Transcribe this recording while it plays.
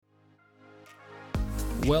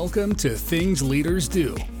Welcome to Things Leaders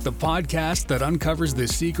Do, the podcast that uncovers the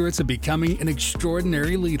secrets of becoming an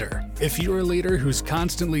extraordinary leader. If you're a leader who's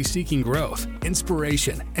constantly seeking growth,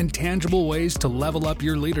 inspiration, and tangible ways to level up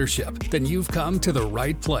your leadership, then you've come to the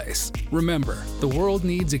right place. Remember, the world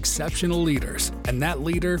needs exceptional leaders, and that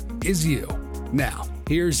leader is you. Now,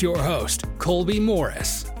 here's your host, Colby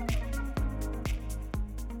Morris.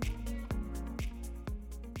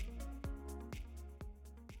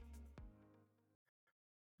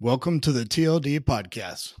 Welcome to the TLD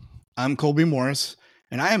podcast. I'm Colby Morris,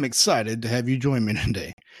 and I am excited to have you join me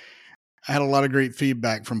today. I had a lot of great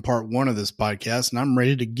feedback from part one of this podcast, and I'm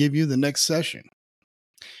ready to give you the next session.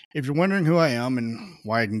 If you're wondering who I am and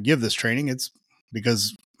why I can give this training, it's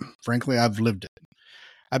because, frankly, I've lived it.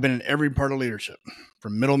 I've been in every part of leadership,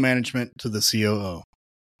 from middle management to the COO.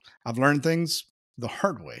 I've learned things the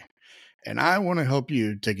hard way, and I want to help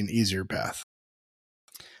you take an easier path.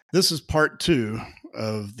 This is part two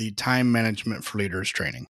of the Time Management for Leaders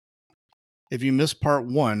training. If you missed part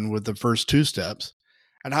one with the first two steps,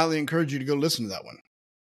 I'd highly encourage you to go listen to that one.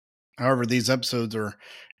 However, these episodes are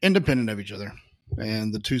independent of each other,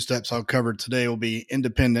 and the two steps I'll cover today will be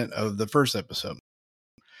independent of the first episode.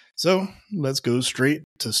 So let's go straight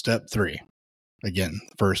to step three. Again,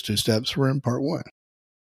 the first two steps were in part one.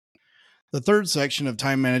 The third section of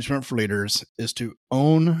Time Management for Leaders is to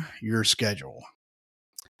own your schedule.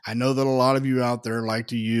 I know that a lot of you out there like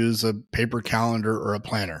to use a paper calendar or a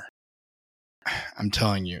planner. I'm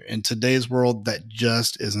telling you, in today's world, that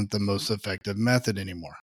just isn't the most effective method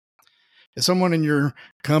anymore. If someone in your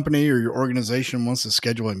company or your organization wants to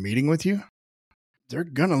schedule a meeting with you, they're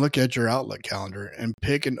going to look at your Outlook calendar and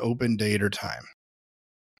pick an open date or time.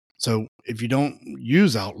 So if you don't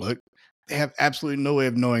use Outlook, they have absolutely no way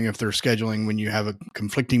of knowing if they're scheduling when you have a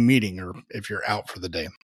conflicting meeting or if you're out for the day.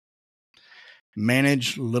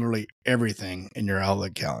 Manage literally everything in your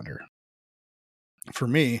Outlook calendar. For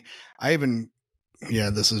me,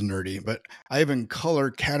 this is nerdy, but I even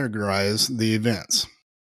color categorize the events.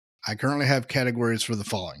 I currently have categories for the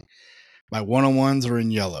following. My one-on-ones are in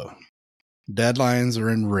yellow. Deadlines are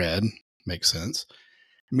in red. Makes sense.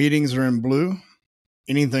 Meetings are in blue.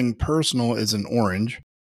 Anything personal is in orange.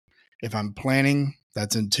 If I'm planning,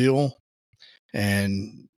 that's in teal.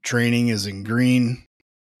 And training is in green.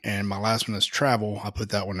 And my last one is travel. I put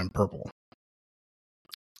that one in purple.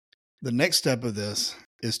 The next step of this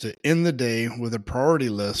is to end the day with a priority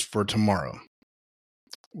list for tomorrow.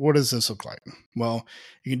 What does this look like? Well,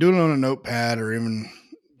 you can do it on a notepad or even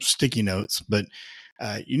sticky notes, but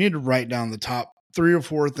you need to write down the top 3 or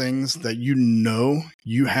 4 things that you know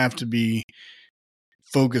you have to be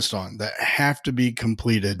focused on, that have to be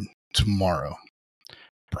completed tomorrow.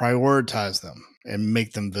 Prioritize them and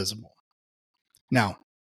make them visible. Now,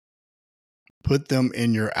 put them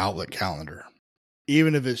in your Outlook calendar,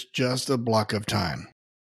 even if it's just a block of time.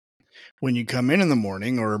 When you come in the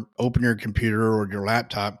morning or open your computer or your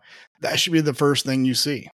laptop, that should be the first thing you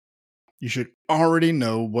see. You should already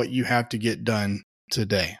know what you have to get done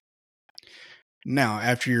today. Now,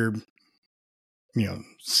 after you're,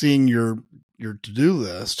 seeing your to-do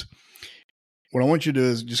list, what I want you to do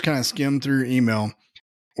is just kind of skim through your email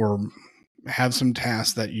or have some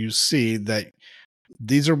tasks that you see that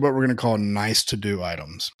these are what we're going to call nice to do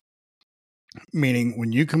items. Meaning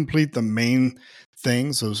when you complete the main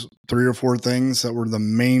things, those 3 or 4 things that were the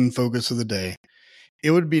main focus of the day,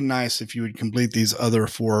 it would be nice if you would complete these other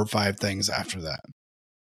 4 or 5 things after that.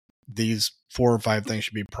 These 4 or 5 things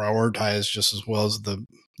should be prioritized just as well as the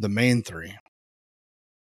main 3.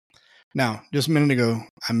 Now, just a minute ago,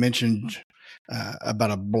 I mentioned about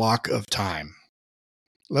a block of time.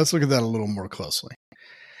 Let's look at that a little more closely.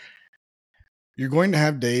 You're going to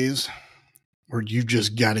have days where you've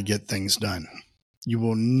just got to get things done. You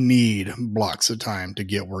will need blocks of time to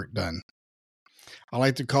get work done. I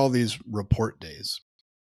like to call these report days.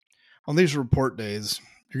 On these report days,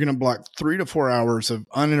 you're going to block 3 to 4 hours of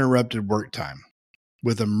uninterrupted work time,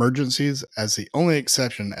 with emergencies as the only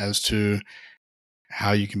exception as to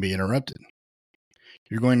how you can be interrupted.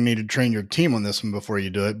 You're going to need to train your team on this one before you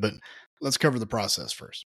do it, but let's cover the process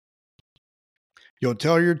first. You'll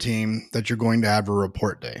tell your team that you're going to have a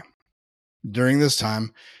report day. During this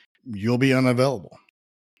time, you'll be unavailable.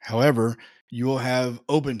 However, you will have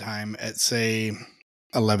open time at, say,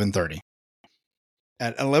 11:30.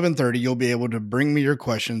 At 11:30, you'll be able to bring me your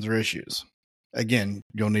questions or issues. Again,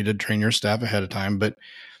 you'll need to train your staff ahead of time, but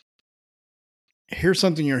here's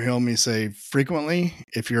something you'll hear me say frequently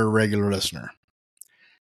if you're a regular listener.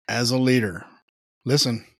 As a leader,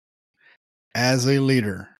 listen, as a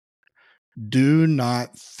leader, do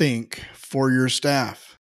not think for your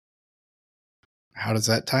staff. How does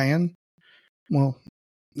that tie in? Well,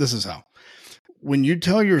 This is how. When you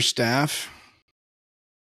tell your staff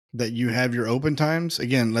that you have your open times,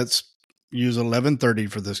 again, let's use 11:30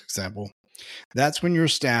 for this example. That's when your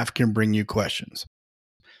staff can bring you questions.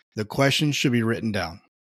 The questions should be written down.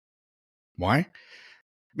 Why?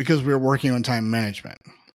 Because we're working on time management.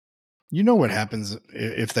 You know what happens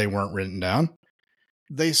if they weren't written down.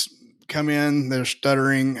 They come in, they're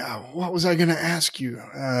stuttering. What was I going to ask you?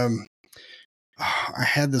 I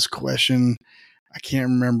had this question. I can't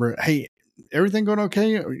remember. Hey, everything going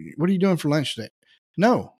okay? What are you doing for lunch today?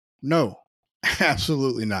 No,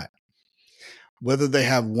 absolutely not. Whether they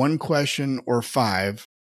have one question or 5,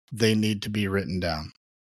 they need to be written down.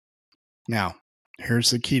 Now, here's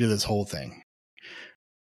the key to this whole thing.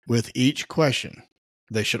 With each question,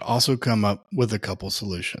 they should also come up with a couple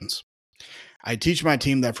solutions. I teach my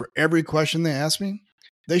team that for every question they ask me,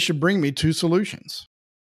 they should bring me 2 solutions.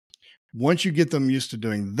 Once you get them used to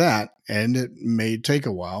doing that, and it may take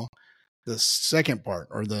a while, the second part,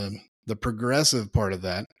 or the progressive part of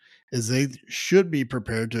that, is they should be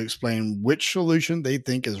prepared to explain which solution they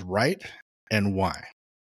think is right and why.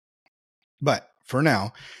 But for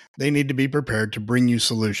now, they need to be prepared to bring you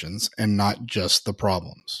solutions and not just the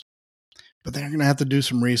problems. But they're going to have to do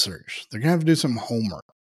some research. They're going to have to do some homework.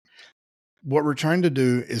 What we're trying to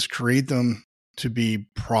do is create them to be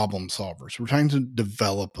problem solvers. We're trying to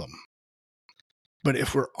develop them. But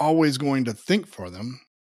if we're always going to think for them,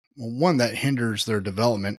 well, one, that hinders their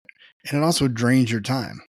development, and it also drains your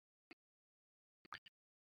time.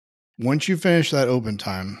 Once you finish that open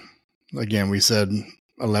time, again, we said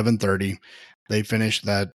 11:30, they finish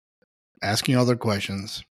that asking all their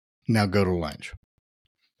questions. Now go to lunch.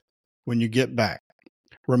 When you get back,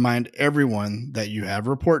 remind everyone that you have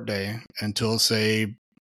report day until, say,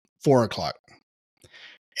 4 o'clock.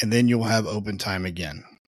 And then you'll have open time again.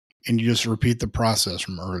 And you just repeat the process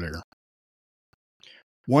from earlier.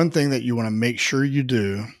 One thing that you want to make sure you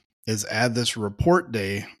do is add this report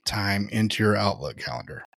day time into your Outlook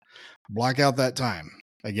calendar. Block out that time.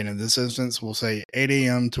 Again, in this instance, we'll say 8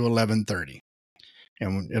 a.m. to 11:30.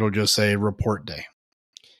 And it'll just say report day.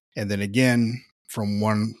 And then again, from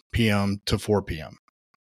 1 p.m. to 4 p.m.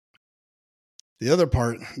 The other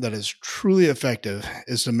part that is truly effective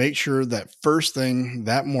is to make sure that first thing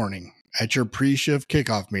that morning at your pre-shift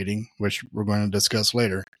kickoff meeting, which we're going to discuss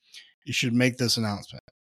later, you should make this announcement.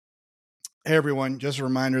 Hey everyone, just a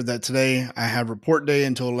reminder that today I have report day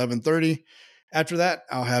until 11:30. After that,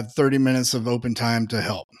 I'll have 30 minutes of open time to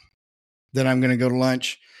help. Then I'm going to go to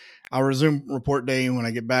lunch. I'll resume report day when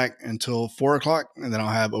I get back until 4 o'clock, and then I'll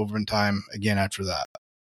have open time again after that.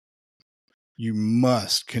 You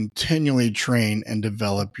must continually train and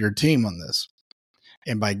develop your team on this.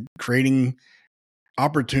 And by creating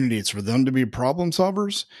opportunities for them to be problem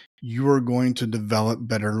solvers, you are going to develop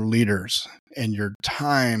better leaders, and your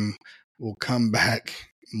time will come back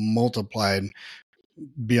multiplied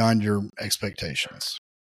beyond your expectations.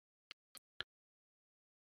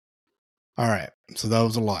 All right, so that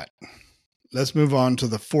was a lot. Let's move on to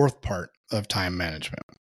the fourth part of time management.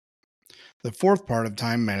 The fourth part of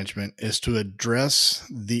time management is to address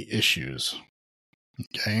the issues.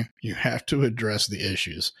 Okay, you have to address the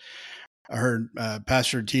issues. I heard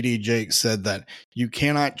Pastor T.D. Jakes said that you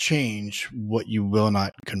cannot change what you will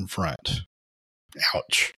not confront.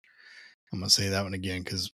 Ouch. I'm going to say that one again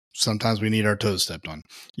because sometimes we need our toes stepped on.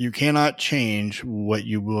 You cannot change what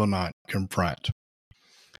you will not confront.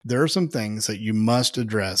 There are some things that you must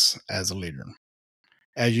address as a leader.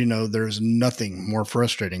 As you know, there's nothing more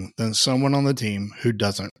frustrating than someone on the team who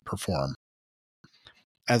doesn't perform.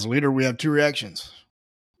 As a leader, we have 2 reactions.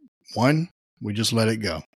 One, we just let it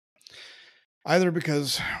go. Either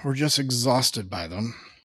because we're just exhausted by them,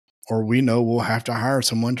 or we know we'll have to hire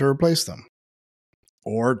someone to replace them.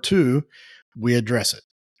 Or 2, we address it.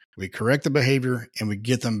 We correct the behavior and we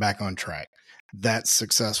get them back on track. That's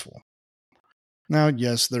successful. Now,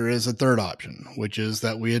 yes, there is a third option, which is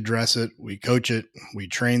that we address it, we coach it, we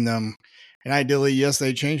train them, and ideally, yes,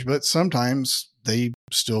 they change, but sometimes they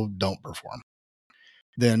still don't perform.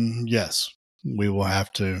 Then, yes, we will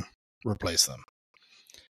have to replace them.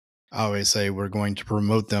 I always say we're going to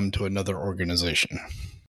promote them to another organization.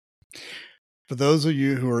 For those of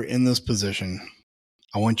you who are in this position,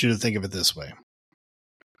 I want you to think of it this way.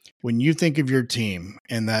 When you think of your team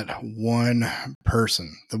and that one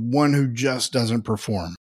person, the one who just doesn't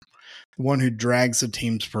perform, the one who drags the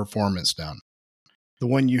team's performance down, the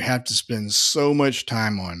one you have to spend so much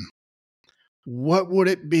time on, what would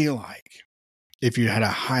it be like if you had a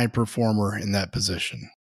high performer in that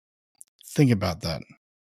position? Think about that.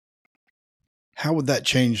 How would that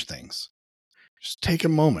change things? Just take a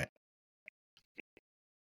moment.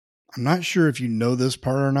 I'm not sure if you know this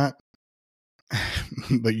part or not,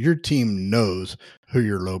 but your team knows who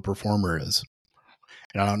your low performer is.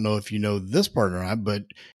 And I don't know if you know this part or not, but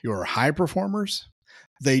your high performers,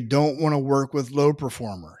 they don't want to work with low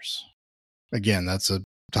performers. Again, that's a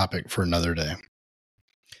topic for another day.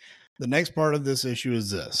 The next part of this issue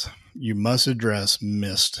is this. You must address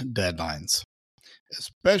missed deadlines,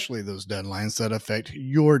 especially those deadlines that affect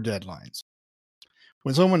your deadlines.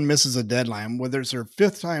 When someone misses a deadline, whether it's their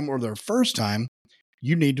 5th time or their first time,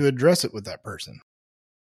 you need to address it with that person.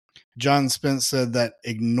 John Spence said that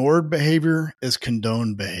ignored behavior is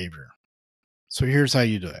condoned behavior. So here's how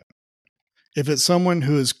you do it. If it's someone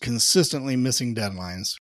who is consistently missing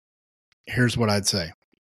deadlines, here's what I'd say.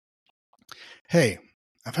 Hey,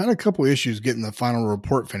 I've had a couple issues getting the final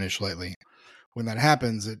report finished lately. When that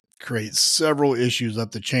happens, it creates several issues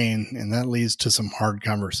up the chain, and that leads to some hard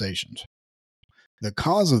conversations. The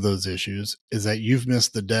cause of those issues is that you've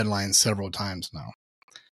missed the deadline several times now.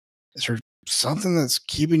 Is there something that's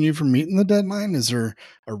keeping you from meeting the deadline? Is there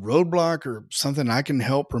a roadblock or something I can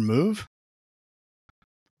help remove?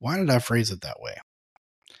 Why did I phrase it that way?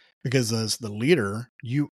 Because as the leader,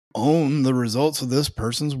 you own the results of this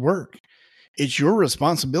person's work. It's your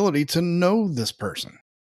responsibility to know this person.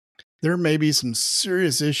 There may be some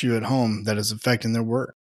serious issue at home that is affecting their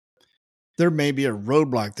work. There may be a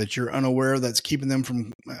roadblock that you're unaware of that's keeping them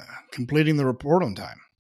from completing the report on time.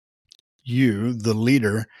 You, the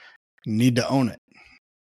leader, need to own it,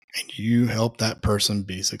 and you help that person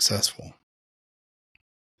be successful.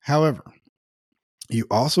 However, you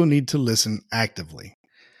also need to listen actively.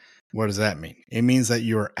 What does that mean? It means that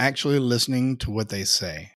you are actually listening to what they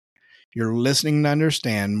say. You're listening to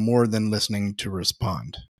understand more than listening to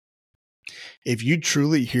respond. If you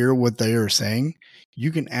truly hear what they are saying,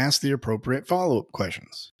 you can ask the appropriate follow-up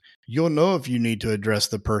questions. You'll know if you need to address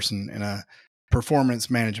the person in a performance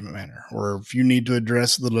management manner, or if you need to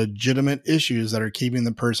address the legitimate issues that are keeping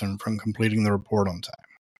the person from completing the report on time.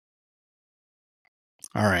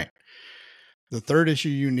 All right. The third issue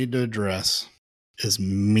you need to address is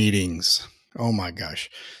meetings. Oh my gosh.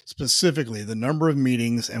 Specifically, the number of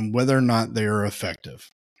meetings and whether or not they are effective.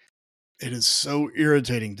 It is so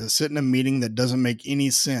irritating to sit in a meeting that doesn't make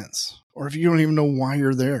any sense, or if you don't even know why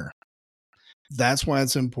you're there. That's why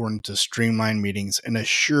it's important to streamline meetings and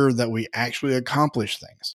assure that we actually accomplish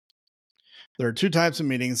things. There are 2 types of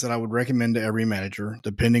meetings that I would recommend to every manager,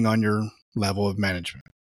 depending on your level of management.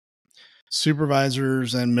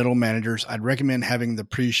 Supervisors and middle managers, I'd recommend having the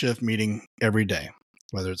pre-shift meeting every day,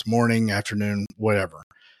 whether it's morning, afternoon, whatever.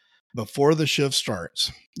 Before the shift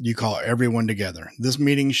starts, you call everyone together. This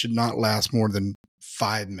meeting should not last more than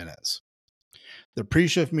 5 minutes. The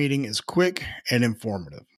pre-shift meeting is quick and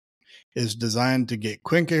informative. It is designed to get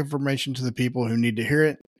quick information to the people who need to hear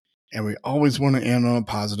it, and we always want to end on a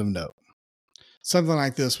positive note. Something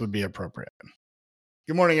like this would be appropriate.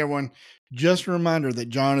 Good morning, everyone. Just a reminder that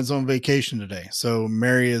John is on vacation today, so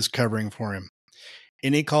Mary is covering for him.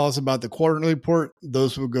 Any calls about the quarterly report,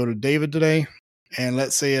 those will go to David today. And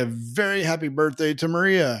let's say a very happy birthday to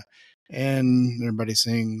Maria. And everybody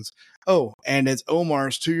sings, oh, and it's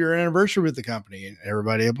Omar's 2-year anniversary with the company. And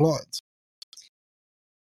everybody applauds.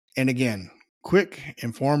 And again, quick,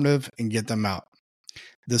 informative, and get them out.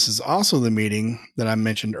 This is also the meeting that I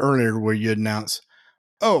mentioned earlier where you announce,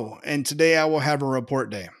 oh, and today I will have a report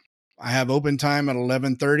day. I have open time at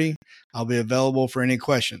 11:30. I'll be available for any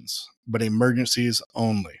questions, but emergencies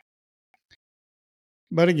only.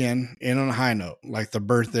 But again, end on a high note, like the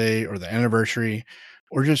birthday or the anniversary,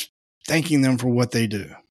 or just thanking them for what they do.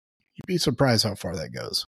 You'd be surprised how far that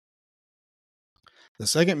goes. The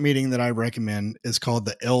second meeting that I recommend is called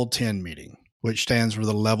the L10 meeting, which stands for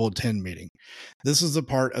the Level 10 meeting. This is a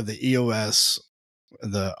part of the EOS,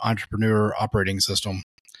 the Entrepreneur Operating System.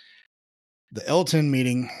 The L10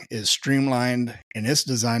 meeting is streamlined, and it's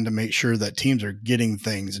designed to make sure that teams are getting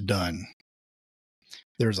things done.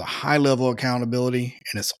 There's a high level of accountability,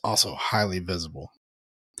 and it's also highly visible.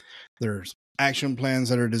 There's action plans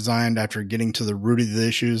that are designed after getting to the root of the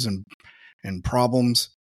issues and problems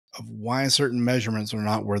of why certain measurements are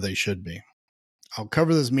not where they should be. I'll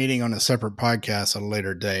cover this meeting on a separate podcast at a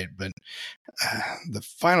later date, but the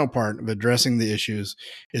final part of addressing the issues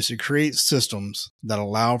is to create systems that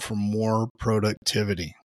allow for more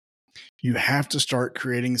productivity. You have to start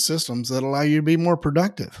creating systems that allow you to be more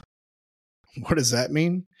productive. What does that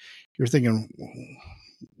mean? You're thinking,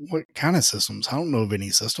 what kind of systems? I don't know of any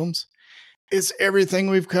systems. It's everything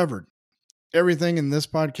we've covered. Everything in this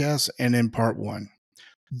podcast and in part 1.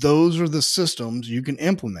 Those are the systems you can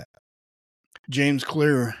implement. James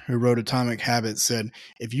Clear, who wrote Atomic Habits, said,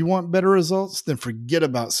 if you want better results, then forget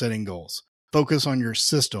about setting goals. Focus on your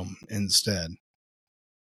system instead.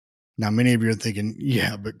 Now, many of you are thinking,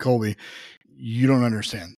 yeah, but Colby, you don't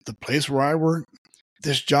understand. The place where I work,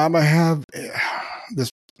 this job I have,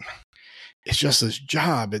 it's just this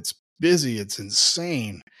job. It's busy. It's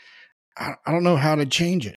insane. I don't know how to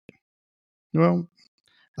change it. Well,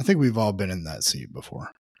 I think we've all been in that seat before.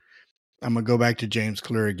 I'm going to go back to James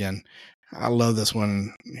Clear again. I love this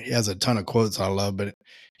one. He has a ton of quotes I love, but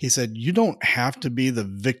he said, you don't have to be the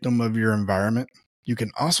victim of your environment. You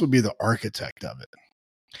can also be the architect of it.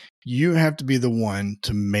 You have to be the one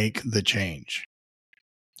to make the change.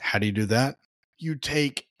 How do you do that? You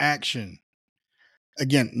take action.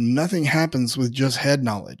 Again, nothing happens with just head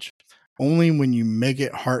knowledge. Only when you make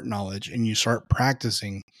it heart knowledge and you start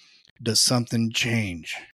practicing does something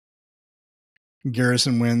change.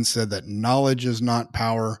 Garrison Wynn said that knowledge is not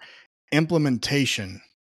power. Implementation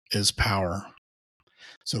is power.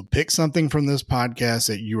 So pick something from this podcast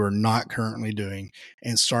that you are not currently doing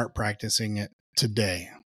and start practicing it today.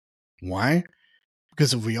 Why?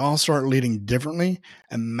 Because if we all start leading differently,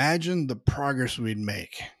 imagine the progress we'd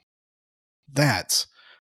make. That's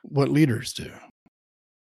what leaders do.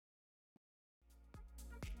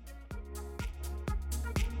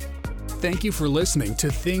 Thank you for listening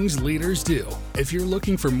to Things Leaders Do. If you're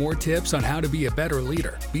looking for more tips on how to be a better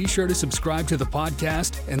leader, be sure to subscribe to the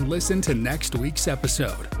podcast and listen to next week's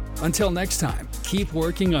episode. Until next time, keep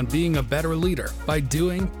working on being a better leader by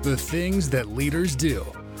doing the things that leaders do.